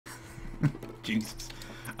Jesus.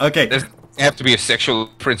 Okay. Does it have to be a sexual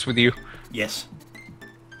prince with you? Yes.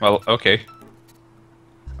 Well, okay.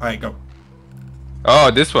 Alright, go.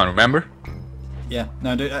 Oh, this one, remember? Yeah.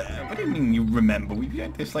 No, dude, what do you mean you remember? We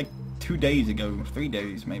did this like 2 days ago, 3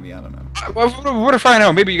 days maybe, I don't know. What if I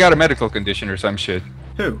know? Maybe you got a medical condition or some shit.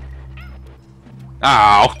 Who?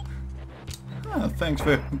 Ow! Oh, thanks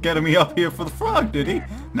for getting me up here for the frog, did he?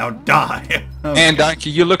 Now die! Oh, And Donkey,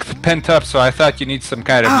 you look pent up, so I thought you need some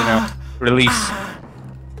kind of, you know, release.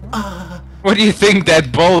 What do you think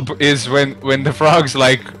that bulb is when the frog's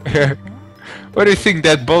like... What do you think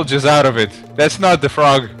that bulges out of it? That's not the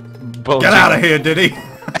frog bulging. Get out of here, did he?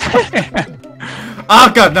 Oh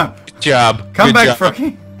god, no! Good job. Come Good back, job.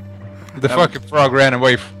 froggy! The fucking frog ran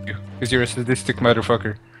away from you, because you're a sadistic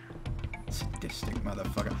motherfucker. Sadistic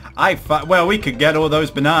motherfucker. Well, we could get all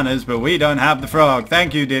those bananas, but we don't have the frog.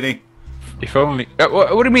 Thank you, Diddy. If only... what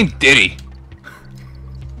do you mean, Diddy?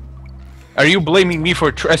 Are you blaming me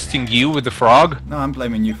for trusting you with the frog? No, I'm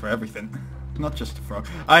blaming you for everything. Not just the frog.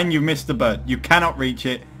 And you missed the bird. You cannot reach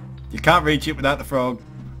it. You can't reach it without the frog.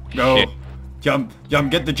 Go. Shit. Jump.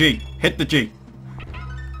 Jump. Get the G. Hit the G.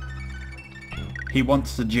 He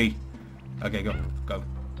wants the G. Okay, go. Go.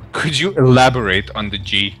 Could you elaborate on the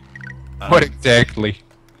G? What exactly?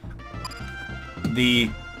 The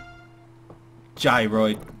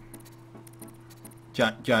gyroid.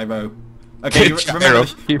 Gyro. Okay, Gyro.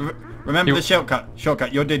 remember the shortcut.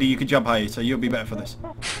 Shortcut. You're Diddy. You can jump higher, so you'll be better for this.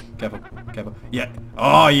 Careful. Careful. Yeah.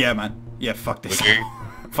 Oh yeah, man. Yeah. Fuck this.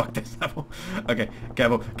 Fuck this level. Okay.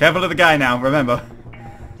 Careful. Careful of the guy now. Remember.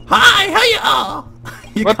 Hi. Hiya.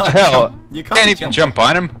 You What the can't hell? jump. You Can't even jump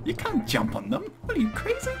on him? You can't jump on them. What are you,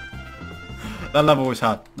 crazy? That level was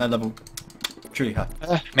hard. That level, truly hard.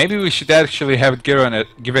 Maybe we should actually have it given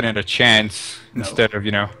it a chance instead of,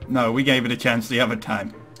 you know. No, we gave it a chance the other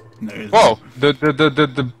time. No, Whoa!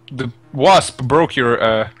 The wasp broke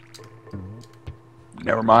your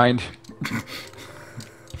Never mind.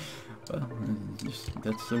 Well,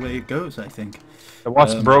 that's the way it goes, I think. The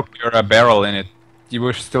wasp broke your barrel in it. You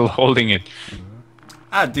were still holding it.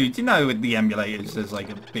 Ah, dude, you know with the emulators, there's like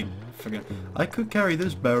a big... I could carry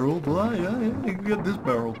this barrel, but I can get this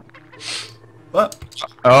barrel. What?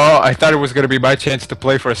 Oh, I thought it was gonna be my chance to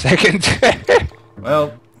play for a second.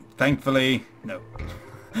 Well, thankfully, no.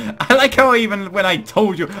 I like how even when I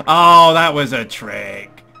told you, oh, that was a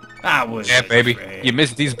trick. That was Yeah, baby. trick. You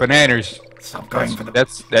missed these bananas. Stop going for the...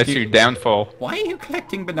 That's your downfall. Why are you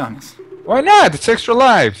collecting bananas? Why not? It's extra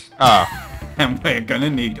lives. Ah, And we're gonna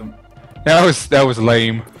need them. that was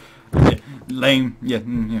lame. Yeah, lame. Yeah.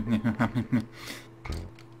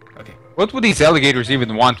 Okay. What would these alligators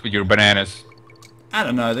even want with your bananas? I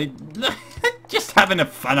don't know. They just having a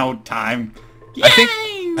fun old time. Yay!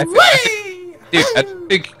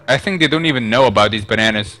 I think they don't even know about these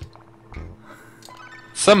bananas.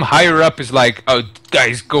 Some higher up is like, oh,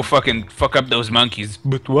 guys, go fucking fuck up those monkeys.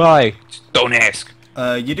 But why? Just don't ask.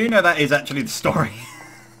 You do know that is actually the story.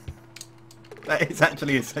 That is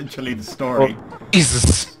actually essentially the story. Oh,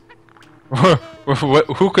 Jesus.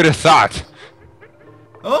 Who could have thought?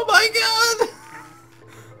 Oh my god!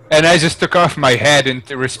 And I just took off my head in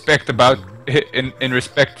respect to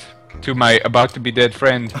my about to be dead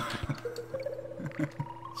friend.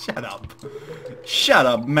 Shut up. Shut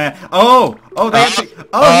up, man. Oh! Oh, they actually...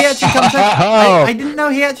 Oh, he actually comes out. I didn't know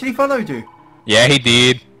he actually followed you. Yeah, he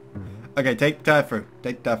did. Okay, take dive through.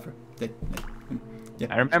 Take dive through. Yeah.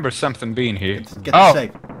 I remember something being here. Get the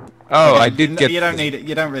save. Oh, Okay, I did get... You don't need it.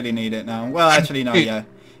 You don't really need it now. Well, actually, no, yeah.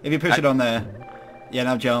 If you push it on there. Yeah,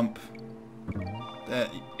 now jump.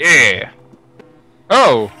 Yeah.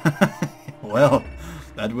 Oh. Well,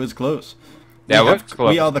 that was close. That was close.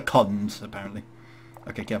 We are the cons, apparently.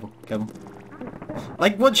 Okay, careful, careful.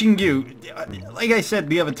 Like watching you, like I said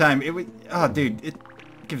the other time, it was... Oh, dude, it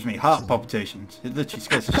gives me heart palpitations. It literally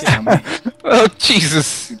scares the shit out of me. Oh,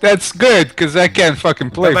 Jesus. That's good, because I can't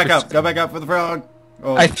fucking play. Go back up. Go back up for the frog.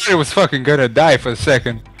 Oh. I thought it was fucking gonna die for a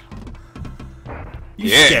second. You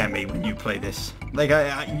scare me when you play this. Like,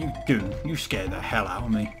 you do. You scare the hell out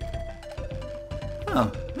of me.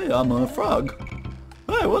 Oh, hey, I'm a frog.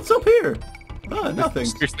 Hey, what's up here? Oh, nothing.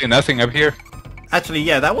 Seriously, nothing up here? Actually,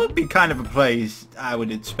 yeah, that would be kind of a place I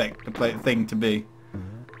would expect the thing to be.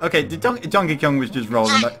 Okay, Donkey Kong was just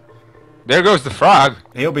rolling. Like, There goes the frog.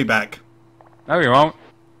 he'll be back. No, he won't.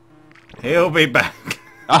 He'll be back.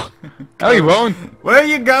 Oh, no, he won't. Where are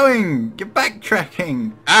you going? You're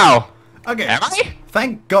backtracking. Ow. Okay. Am I?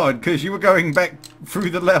 Thank God, because you were going back through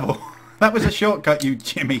the level. That was a shortcut, you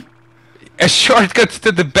Jimmy. A shortcut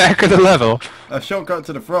to the back of the level. A shortcut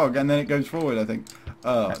to the frog, and then it goes forward, I think.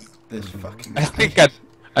 Oh, this fucking... I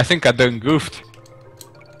think I done goofed.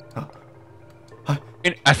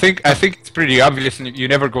 I think it's pretty obvious. You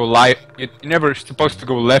never go live. You're never supposed to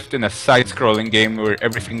go left in a side-scrolling game where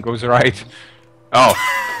everything goes right. Oh,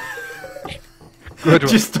 good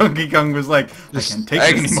one. Just Donkey Kong was like, I can't take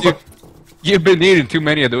it anymore. You've been eating too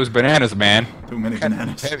many of those bananas, man. Too many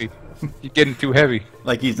bananas. Heavy. You're getting too heavy.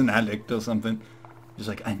 Like he's an addict or something. Just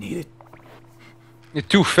like, I need it. You're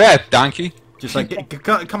too fat, donkey. Just like,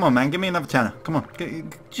 come on, man, give me another tenner. Come on,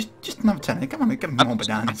 just another tenner. Come on, give me more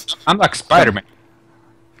bananas. I'm like Spider-Man.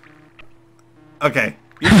 Okay,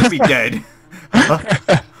 you should be dead. Look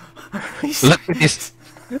at this.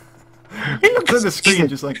 He looks at the screen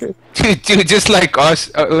just like... Dude, just like us,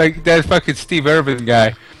 like that fucking Steve Irwin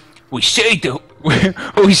guy. We say the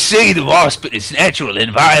wasp in its natural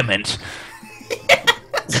environment.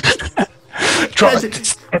 Try to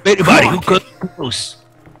stab anybody who comes close.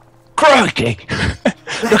 Crikey!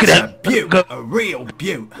 Look at that beaut, a real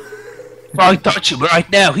beaut. If I touch him right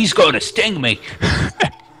now, he's going to sting me.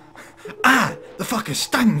 Ah, the fucker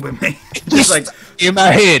stung with me. Just like in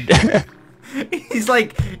my head. He's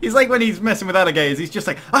like when he's messing with alligators. He's just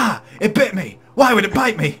like, ah, it bit me. Why would it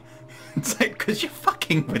bite me? It's like, because you're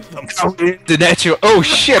fucking with them. The natural. Oh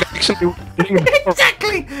shit! Actually,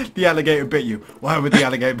 exactly. The alligator bit you. Why would the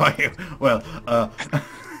alligator bite you? Well,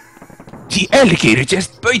 the alligator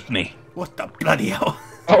just bit me. What the bloody hell?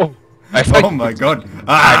 Oh, oh my god.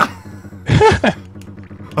 Ah.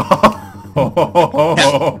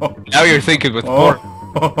 Now you're thinking with pork.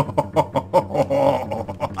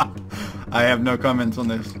 I have no comments on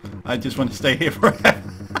this. I just want to stay here forever.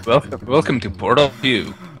 Welcome to Portal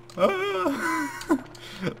View.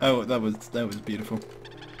 Oh, that was beautiful.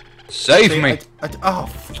 Save me. Oh.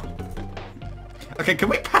 Okay, can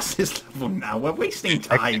we pass this level now? We're wasting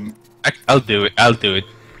time. I'll do it.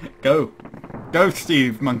 Go,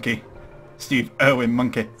 Steve Monkey. Steve Irwin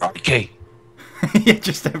Monkey. Okay. Yeah,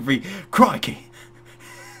 just every crikey.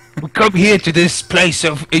 We come here to this place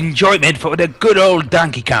of enjoyment for the good old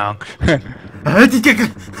Donkey Kong. Man,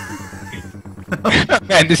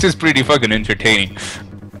 this is pretty fucking entertaining.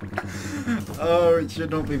 Oh, it should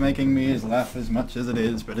not be making me laugh as much as it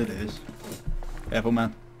is, but it is. Careful,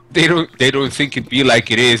 man. They don't think it be like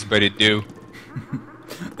it is, but it do.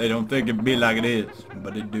 They don't think it be like it is,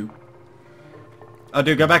 but it do. Oh,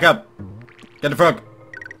 dude, go back up. Get the frog.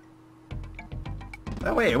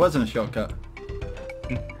 Oh wait, it wasn't a shortcut.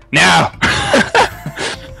 Now!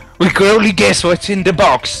 We could only guess what's in the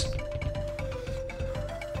box.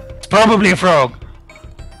 It's probably a frog.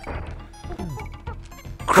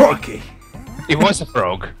 Crikey. It was a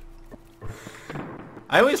frog.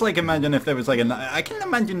 I always like imagine if there was like I can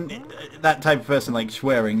imagine that type of person like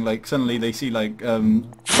swearing, like suddenly they see like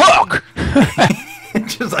Fuck!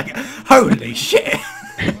 just like, holy shit.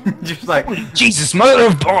 Just like, Jesus, mother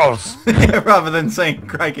of balls! Rather than saying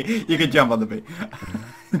crikey, you could jump on the beat.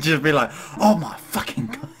 Just be like, oh my fucking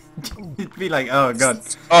god. Just be like, oh god.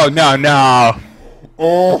 Oh no.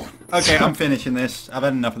 Oh. Okay, I'm finishing this. I've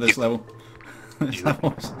had enough of this level. Shut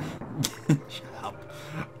up.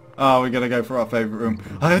 Oh, we gotta go for our favourite room.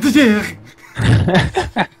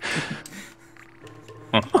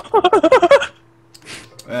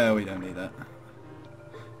 Well, we don't need that.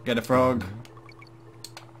 Get a frog.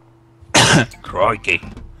 Crikey.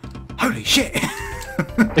 Holy shit!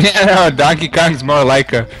 Yeah, no, Donkey Kong's more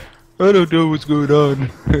like a, I don't know what's going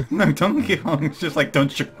on. No, Donkey Kong's just like,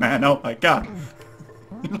 don't shoot, man. Oh my god.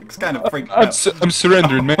 He looks kind of freaked out. I'm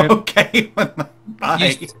surrendering, man. Okay, bye.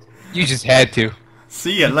 You just had to.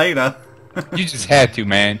 See you later. You just had to,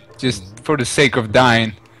 man. Just for the sake of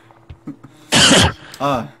dying.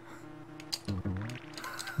 Haha,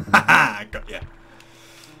 got ya.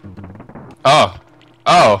 Oh,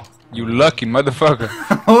 you lucky motherfucker.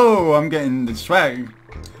 Oh, I'm getting the swag.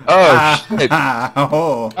 Oh, shit.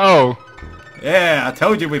 Oh. Yeah, I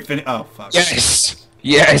told you we finished. Oh, fuck. Yes.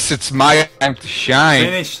 Yes, it's my time to shine.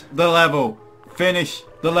 Finish the level. Finish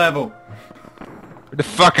the level. Where the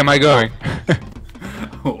fuck am I going?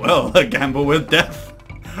 Well, a gamble with death.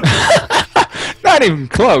 Not even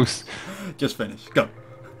close. Just finish. Go.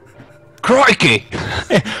 Crikey!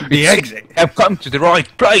 The exit. I've come to the right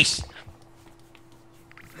place.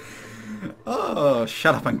 Oh,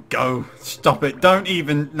 shut up and go. Stop it. Don't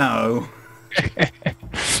even know.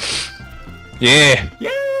 Yeah. Yeah.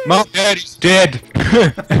 My daddy's dead.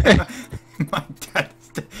 My dad's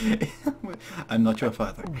dead. I'm not your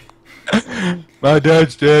father. My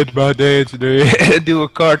dad's dead. My dad's dead. Do a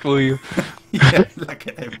cartwheel. Yeah, look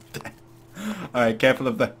at him. Alright, careful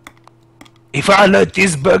of the... If I let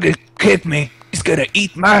this bugger hit me, he's gonna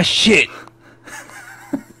eat my shit.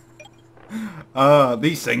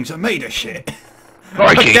 These things are made of shit.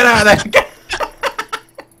 Crikey. Get out of there.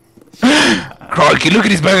 Crikey, look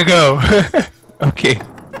at his bugger go! Okay.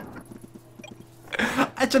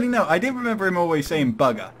 Actually, no, I didn't remember him always saying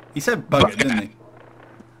bugger. He said bugger, didn't he?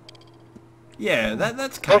 Yeah,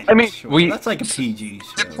 that's kind I mean, of short. That's like a PG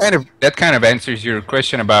show. That kind of answers your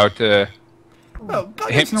question about well,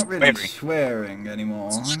 bugger's not really swearing anymore.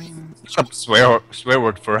 I mean, it's not a swear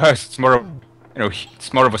word for us. It's more of,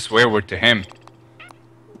 it's more of a swear word to him.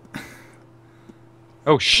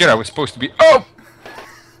 Oh shit! I was supposed to be. Oh!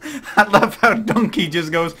 I love how Donkey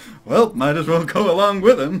just goes, well, might as well go along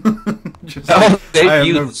with him. Just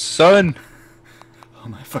you son! Oh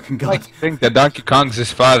my fucking god. I think that Donkey Kong's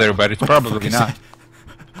his father, but it's probably not.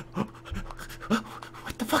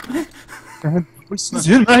 What the fuck, man? Voices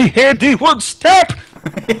in my head, they won't stop!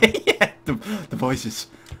 Yeah, the voices.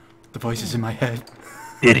 The voices in my head.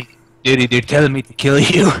 Diddy, they're telling me to kill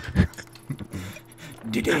you.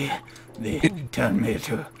 Diddy, they tell me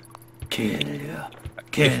to kill you.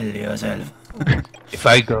 Kill yourself. If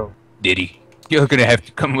I go, Diddy, you're gonna have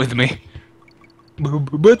to come with me.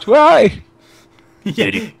 But why?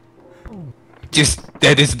 Diddy. Just,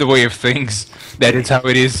 that is the way of things. That is how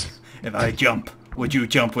it is. If I jump, would you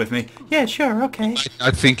jump with me? Yeah, sure, okay.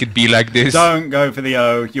 I think it'd be like this. Don't go for the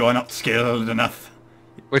O, you are not skilled enough.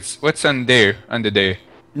 What's on there, under there?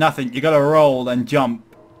 Nothing, you gotta roll and jump.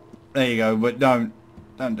 There you go, but don't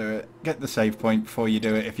do it. Get the save point before you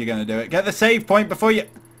do it if you're gonna do it. Get the save point before you...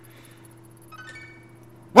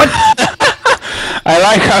 What? I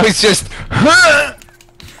like how it's just...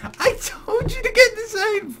 I told you to get the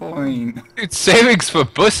save point. It's savings for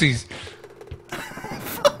pussies.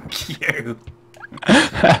 Fuck you.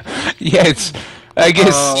 Yeah, it's... I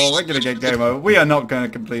guess... Oh, we're gonna get game over. We are not gonna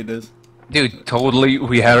complete this. Dude, totally,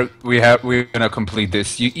 we're gonna complete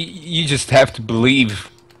this. You just have to believe.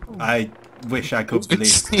 I wish I could believe.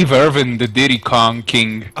 It's Steve Irwin, the Diddy Kong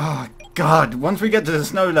King. Oh god, once we get to the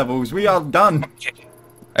snow levels, we are done.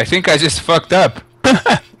 I think I just fucked up.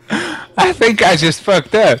 I think I just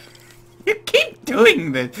fucked up. You keep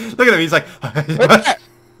doing this. Look at him, he's like...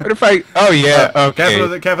 What if I... Oh yeah,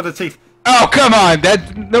 okay. Careful of the teeth. Oh, come on!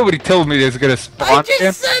 Nobody told me it's gonna spawn. I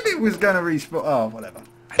just said it was gonna respawn. Oh, whatever.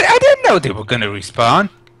 I didn't know they were gonna respawn.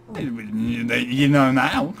 You know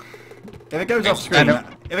now. If it goes off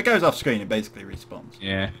screen, it basically respawns.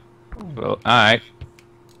 Yeah. Well, alright.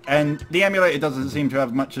 And the emulator doesn't seem to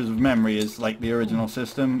have much of memory as like the original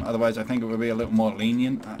system. Otherwise, I think it would be a little more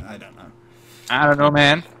lenient. I don't know. I don't know,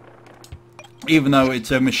 man. Even though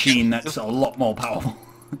it's a machine that's a lot more powerful.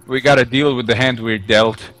 We gotta deal with the hand we're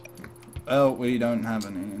dealt. Oh, we don't have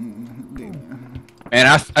any. And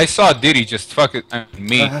I saw Diddy just fucking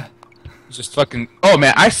me. Just fucking. Oh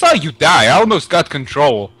man, I saw you die. I almost got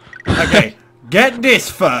control. Okay, get this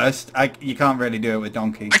first. You can't really do it with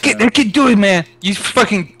Donkey. I can do it, man. You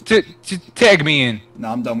fucking tag me in.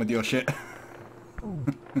 No, I'm done with your shit.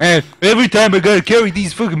 Man, every time I gotta carry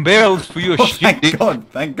these fucking barrels for your shit.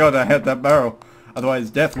 Thank God I had that barrel. Otherwise,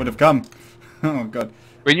 death would have come. Oh God.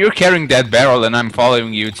 When you're carrying that barrel and I'm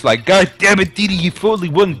following you, it's like, God damn it, Diddy, if only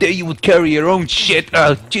one day you would carry your own shit.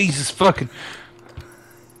 Oh, Jesus fucking.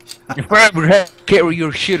 If I ever had to carry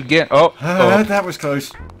your shit again. Oh, that was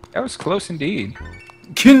close. That was close indeed.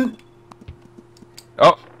 Can...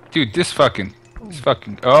 Oh, dude, this fucking.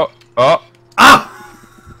 Oh. Ah!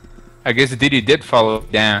 I guess Diddy did follow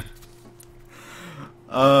down.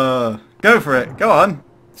 Go for it. Go on.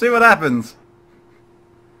 See what happens.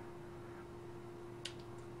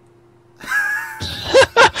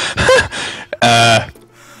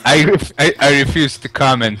 I refuse to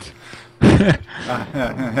comment.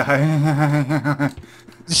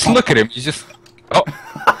 Just look at him. You just. Oh.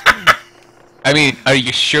 I mean, are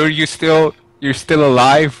you sure you're still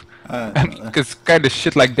alive? Because kind of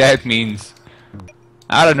shit like that means,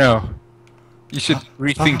 I don't know. You should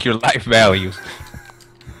rethink your life values.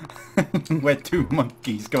 We're two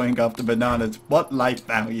monkeys going after bananas. What life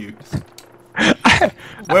values?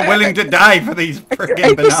 We're willing to die for these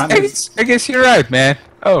friggin' bananas. I guess you're right, man.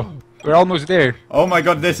 Oh, we're almost there. Oh my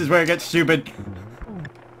God, this is where it gets stupid.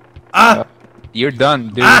 Ah! You're done,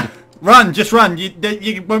 dude. Ah! Run, just run.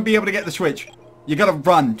 You won't be able to get the switch. You gotta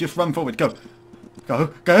run. Just run forward. Go.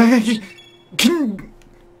 Go.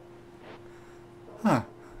 Huh.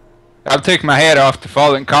 I'll take my head off to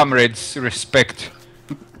fallen comrades. Respect.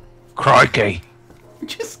 Crikey.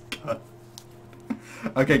 Just go.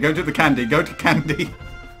 Okay, go to the candy. Go to candy.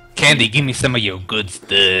 Candy, give me some of your good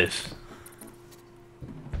stuff.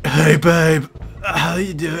 Hey, babe. How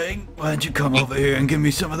you doing? Why don't you come over here and give me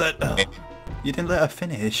some of that? Oh, you didn't let her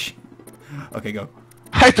finish. Okay, go.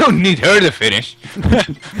 I don't need her to finish.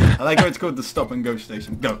 I like how it's called the stop and go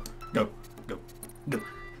station. Go. Go. Go. Go.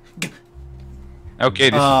 Go. Okay,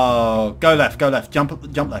 this Oh, go left, jump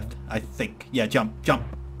left. I think. Yeah, jump.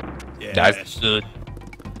 Yes. that's good.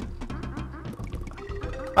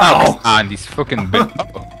 Oh! Come on, these fucking oh.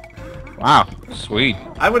 Wow, sweet.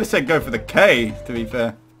 I would have said go for the K, to be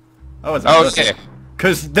fair. I was Okay.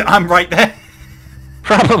 Because I'm right there.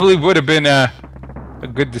 Probably would have been a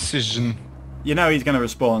good decision. You know he's going to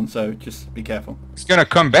respawn, so just be careful. He's gonna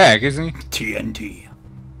come back, isn't he? TNT.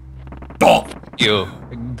 Oh! You.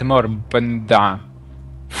 The more banda.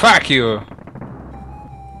 Fuck you.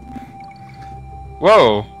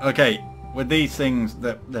 Whoa. Okay, with these things,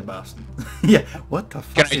 they're bastards. Yeah, what the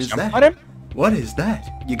Can fuck I is jump that? on him? What is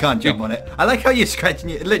that? You can't jump on it. I like how you're scratching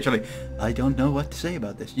it. Literally, I don't know what to say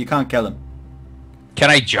about this. You can't kill him. Can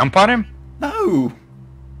I jump on him? No!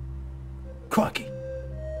 Crikey.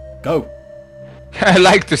 Go. I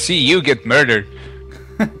like to see you get murdered.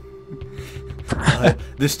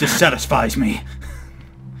 This dissatisfies me.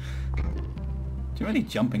 Too many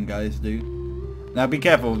jumping guys, dude. Now be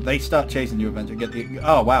careful. They start chasing you eventually. Get the...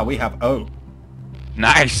 Oh, wow. We have O.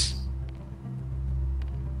 Nice.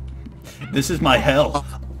 This is my hell.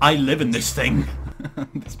 I live in this thing.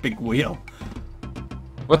 This big wheel.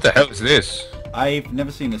 What the hell is this? I've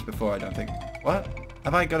never seen this before, I don't think. What?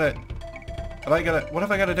 Have I got to... What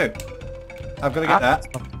have I got to do? I've got to get that.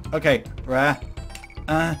 Okay, rare.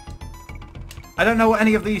 I don't know what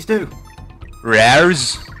any of these do.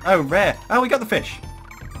 Rares? Oh, rare. Oh, we got the fish.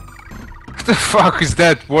 What the fuck is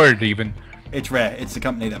that word even? It's rare. It's the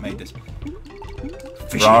company that made this.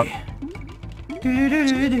 Fishy. Wrong.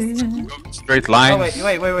 Straight lines.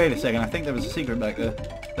 Oh, wait a second. I think there was a secret back there.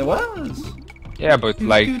 There was. Yeah, but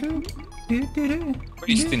like...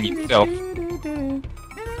 wasting yourself.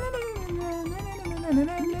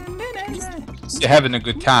 You're having a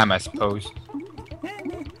good time, I suppose.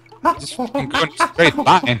 Just fucking go in a straight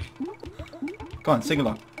line. Go on, sing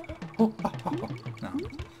along. No.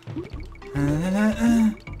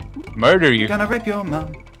 Murder you. Gonna rape your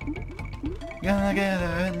mom. Gonna get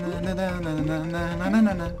her.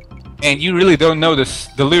 And you really don't know the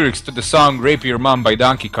lyrics to the song Rape Your Mom by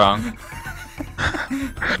Donkey Kong.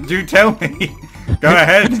 Do tell me. Go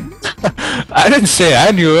ahead. I didn't say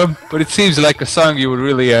I knew him, but it seems like a song you would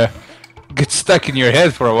really get stuck in your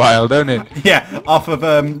head for a while, don't it? Yeah, off of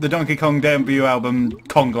the Donkey Kong debut album,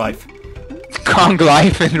 Kong Life. Kong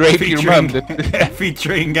Life and Rape Your Mom.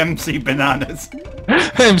 Featuring MC Bananas.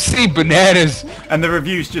 MC Bananas. And the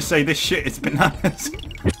reviews just say this shit is bananas.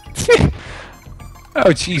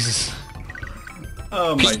 Oh, Jesus.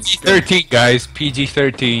 Oh my PG-13, guys.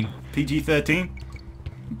 PG-13. PG-13?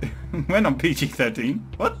 When on PG-13?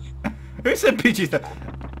 What? Who said PG-13?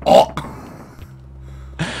 Oh!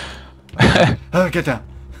 Oh, get down.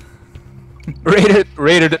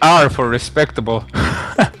 Rated R for respectable.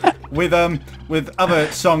 With other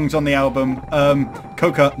songs on the album,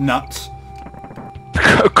 Coca Nuts.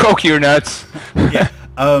 Coke your nuts. Yeah.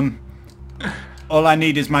 All I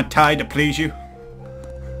need is my tie to please you.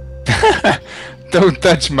 Don't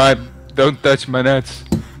touch my nuts.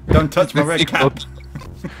 Don't touch my red cap.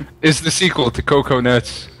 It's the sequel to Cocoa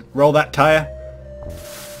Nuts. Roll that tire.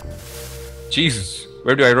 Jesus,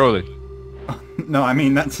 where do I roll it? No, I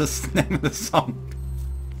mean that's the name of the song.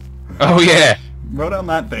 Oh yeah. Roll down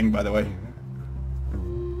that thing, by the way.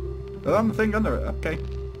 Roll down the thing under it. Okay.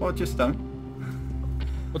 Well, just don't.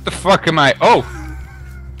 What the fuck am I? Oh!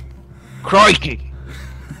 Crikey!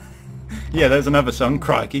 Yeah, there's another song,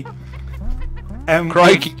 Crikey.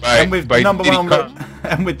 Crikey and with by number Diddy one Kong.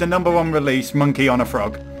 and with the #1 release, Monkey on a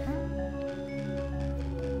Frog.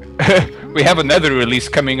 We have another release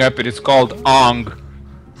coming up and it's called Ong.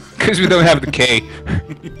 Because we don't have the K.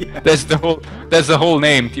 Yeah. That's the whole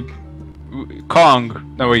name.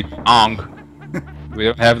 Kong. No wait, Ong. We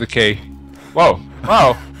don't have the K. Whoa.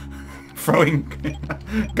 Wow.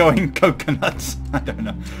 Going coconuts. I don't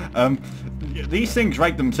know. These things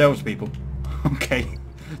rate themselves, people. Okay.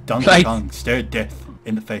 Donkey Kong stared death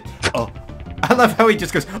in the face. Oh, I love how he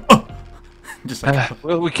just goes. Oh, just like.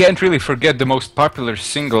 Well, we can't really forget the most popular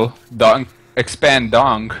single, Expand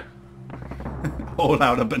Dong. All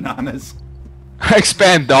out of bananas.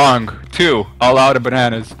 Expand Dong 2, all out of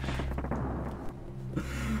bananas.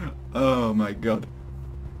 Oh my god.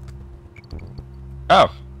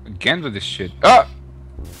 Oh, again with this shit. Oh!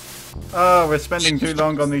 Oh, we're spending too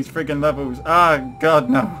long on these friggin' levels. Ah, god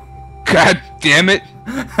no. God damn it!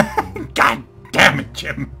 God damn it,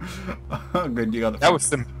 Jim. Oh, good, you got the. That was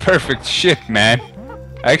some perfect shit, man.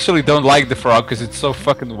 I actually don't like the frog because it's so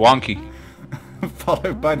fucking wonky.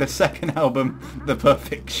 Followed by the second album, The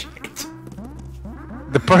Perfect Shit.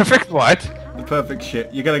 The perfect what? The Perfect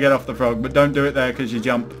Shit. You gotta get off the frog, but don't do it there because you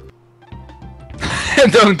jump.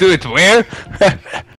 Don't do it where?